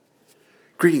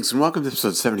Greetings and welcome to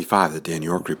episode 75 of the Dan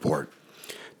York Report.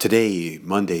 Today,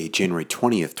 Monday, January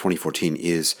 20th, 2014,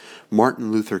 is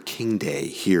Martin Luther King Day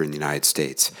here in the United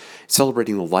States,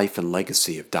 celebrating the life and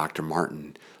legacy of Dr.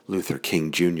 Martin Luther King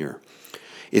Jr.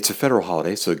 It's a federal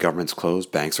holiday, so the government's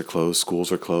closed, banks are closed,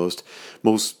 schools are closed,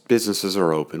 most businesses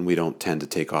are open. We don't tend to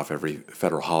take off every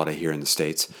federal holiday here in the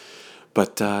States.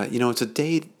 But, it's a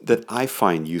day that I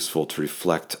find useful to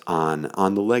reflect on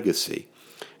the legacy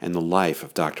and the life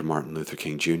of Dr. Martin Luther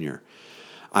King Jr.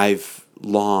 I've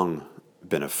long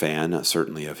been a fan,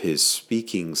 certainly, of his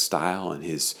speaking style and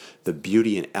the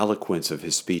beauty and eloquence of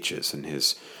his speeches and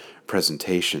his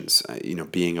presentations.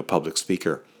 Being a public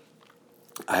speaker,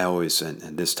 I always,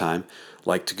 and this time,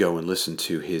 like to go and listen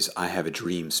to his I Have a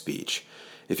Dream speech.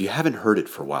 If you haven't heard it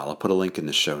for a while, I'll put a link in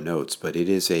the show notes, but it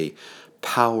is a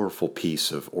powerful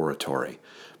piece of oratory,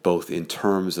 both in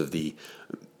terms of the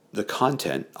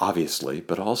content, obviously,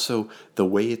 but also the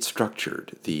way it's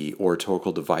structured, the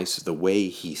oratorical devices, the way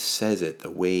he says it, the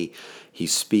way he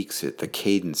speaks it, the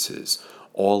cadences,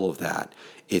 all of that.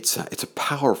 It's a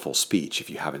powerful speech if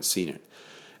you haven't seen it.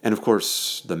 And of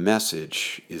course, the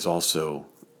message is also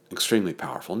extremely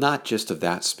powerful, not just of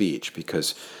that speech,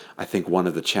 because I think one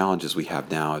of the challenges we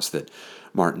have now is that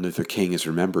Martin Luther King is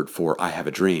remembered for I Have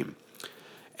a Dream,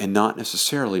 and not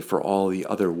necessarily for all the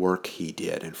other work he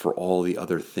did and for all the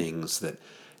other things that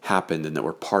happened and that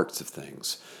were parts of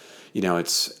things.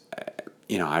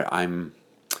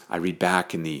 I read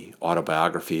back in the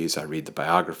autobiographies, I read the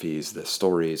biographies, the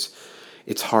stories.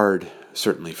 It's hard,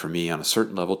 certainly for me, on a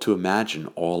certain level, to imagine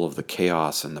all of the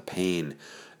chaos and the pain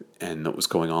and that was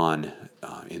going on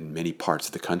in many parts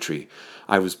of the country.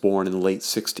 I was born in the late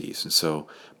 60s, and so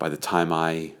by the time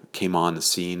I came on the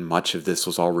scene, much of this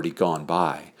was already gone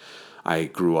by. I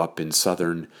grew up in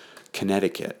southern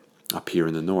Connecticut, up here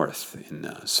in the north, in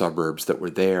the suburbs that were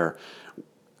there.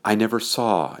 I never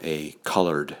saw a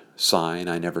colored sign.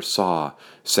 I never saw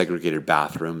segregated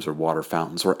bathrooms or water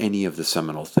fountains or any of the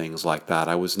seminal things like that.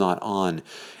 I was not on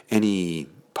any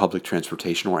public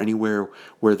transportation or anywhere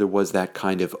where there was that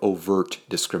kind of overt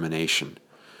discrimination.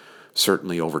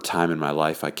 Certainly over time in my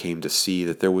life, I came to see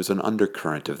that there was an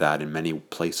undercurrent of that in many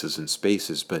places and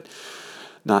spaces, but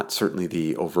not certainly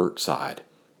the overt side.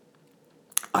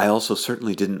 I also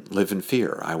certainly didn't live in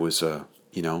fear. I was a,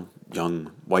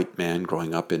 young white man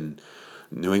growing up in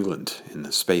New England, in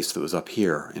the space that was up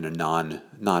here, in a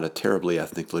not a terribly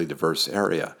ethnically diverse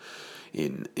area,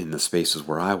 in the spaces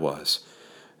where I was.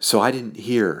 So I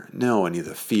didn't know any of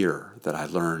the fear that I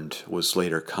learned was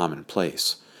later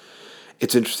commonplace.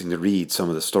 It's interesting to read some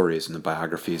of the stories and the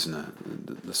biographies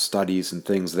and the studies and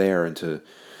things there, and to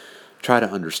try to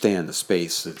understand the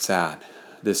space it's at.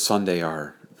 This Sunday,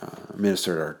 our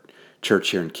minister at our church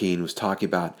here in Keene was talking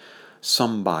about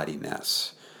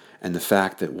somebodyness, and the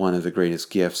fact that one of the greatest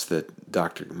gifts that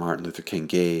Dr. Martin Luther King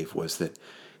gave was that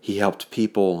he helped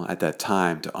people at that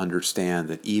time to understand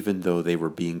that even though they were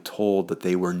being told that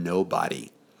they were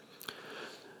nobody,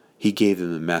 he gave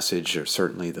them the message, or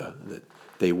certainly that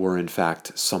they were in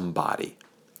fact somebody,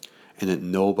 and that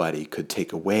nobody could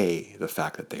take away the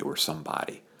fact that they were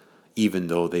somebody, even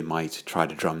though they might try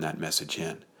to drum that message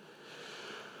in.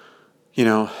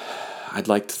 I'd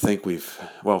like to think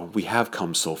we have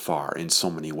come so far in so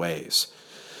many ways,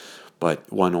 but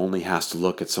one only has to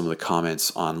look at some of the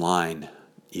comments online,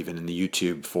 even in the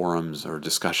YouTube forums or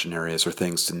discussion areas or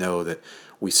things, to know that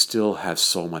we still have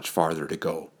so much farther to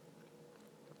go.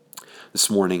 This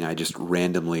morning I just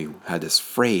randomly had this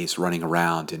phrase running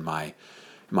around in my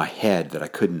head that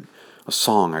a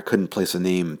song I couldn't place a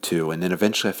name to, and then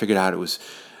eventually I figured out it was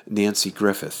Nancy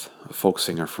Griffith, a folk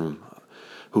singer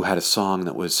who had a song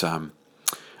that was,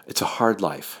 it's a hard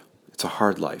life, it's a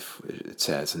hard life, it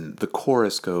says, and the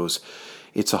chorus goes,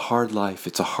 it's a hard life,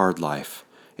 it's a hard life,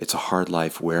 it's a hard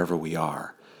life wherever we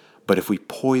are, but if we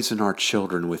poison our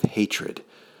children with hatred,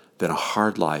 then a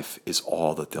hard life is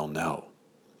all that they'll know.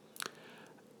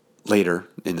 Later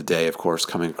in the day, of course,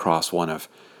 coming across one of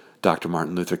Dr.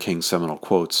 Martin Luther King's seminal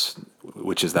quotes,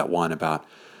 which is that one about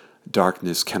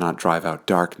darkness cannot drive out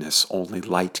darkness, only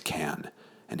light can,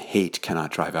 and hate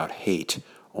cannot drive out hate,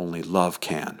 only love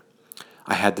can.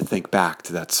 I had to think back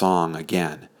to that song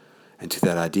again, and to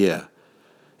that idea.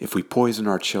 If we poison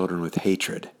our children with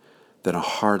hatred, then a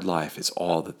hard life is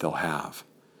all that they'll have.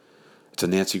 It's a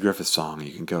Nancy Griffith song.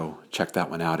 You can go check that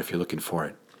one out if you're looking for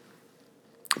it.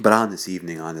 But on this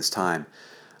evening, on this time,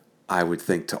 I would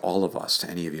think to all of us, to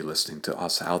any of you listening, to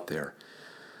us out there,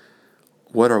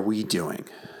 what are we doing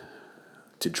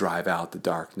to drive out the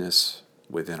darkness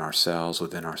within ourselves,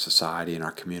 within our society, and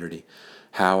our community?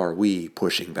 How are we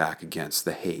pushing back against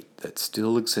the hate that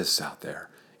still exists out there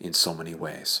in so many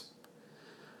ways?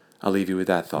 I'll leave you with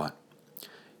that thought.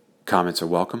 Comments are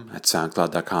welcome at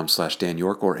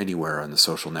soundcloud.com/DanYork or anywhere on the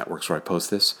social networks where I post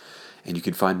this. And you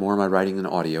can find more of my writing and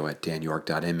audio at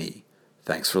danyork.me.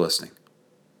 Thanks for listening.